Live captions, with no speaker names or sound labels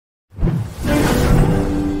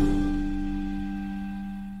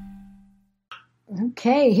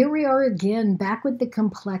Okay, here we are again, back with the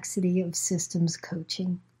complexity of systems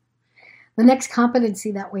coaching. The next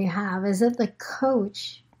competency that we have is that the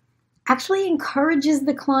coach actually encourages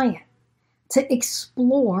the client to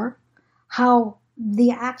explore how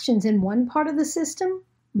the actions in one part of the system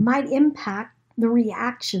might impact the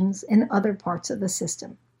reactions in other parts of the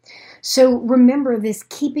system. So remember this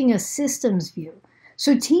keeping a systems view.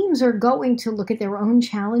 So teams are going to look at their own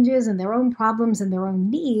challenges and their own problems and their own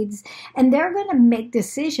needs, and they're going to make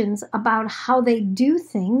decisions about how they do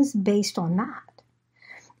things based on that.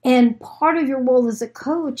 And part of your role as a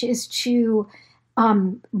coach is to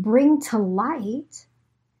bring to light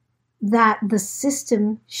that the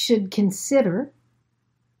system should consider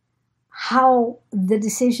how the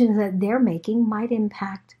decisions that they're making might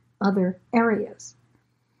impact other areas.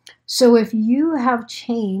 So if you have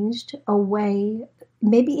changed a way,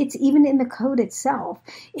 maybe it's even in the code itself,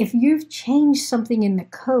 if you've changed something in the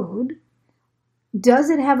code, does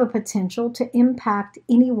it have a potential to impact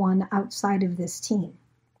anyone outside of this team?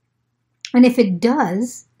 And if it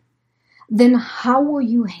does, then how will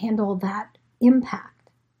you handle that impact?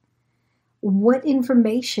 What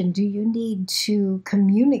information do you need to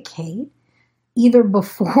communicate either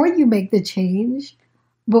before you make the change,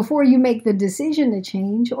 before you make the decision to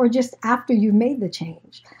change, or just after you've made the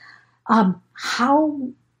change? How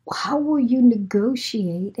will you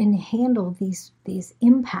negotiate and handle these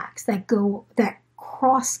impacts that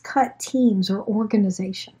cross-cut teams or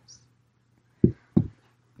organizations?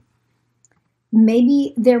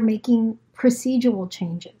 Maybe they're making procedural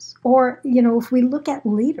changes, or if we look at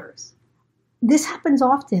leaders, this happens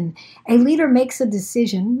often. A leader makes a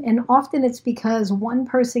decision, and often it's because one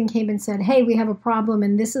person came and said, hey, we have a problem,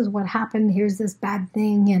 and this is what happened. Here's this bad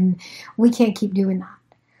thing, and we can't keep doing that.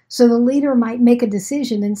 So the leader might make a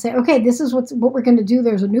decision and say, okay, this is what we're going to do.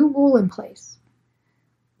 There's a new rule in place.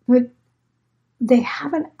 But they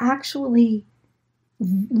haven't actually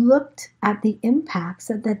looked at the impacts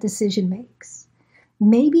that that decision makes.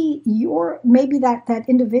 Maybe that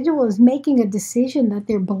individual is making a decision that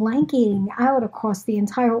they're blanketing out across the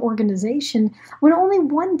entire organization when only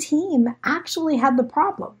one team actually had the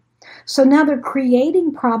problem. So now they're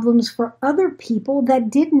creating problems for other people that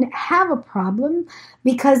didn't have a problem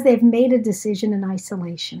because they've made a decision in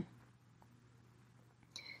isolation.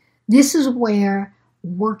 This is where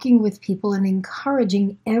working with people and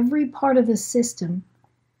encouraging every part of the system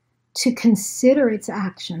to consider its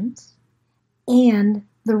actions and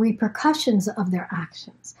the repercussions of their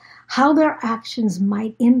actions, how their actions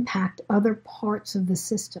might impact other parts of the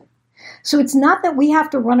system. So it's not that we have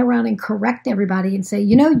to run around and correct everybody and say,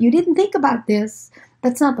 you didn't think about this.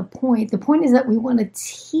 That's not the point. The point is that we want to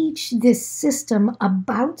teach this system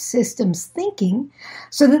about systems thinking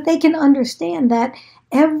so that they can understand that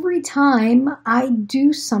every time I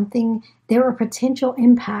do something, there are potential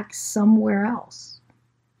impacts somewhere else.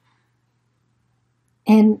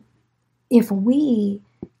 And if we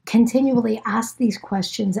continually ask these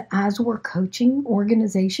questions as we're coaching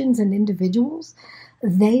organizations and individuals,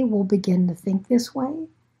 they will begin to think this way,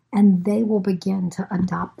 and they will begin to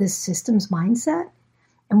adopt this systems mindset,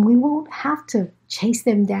 and we won't have to chase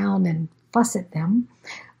them down and fuss at them.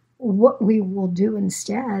 What we will do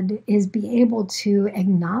instead is be able to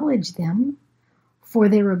acknowledge them for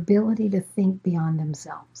their ability to think beyond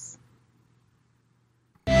themselves.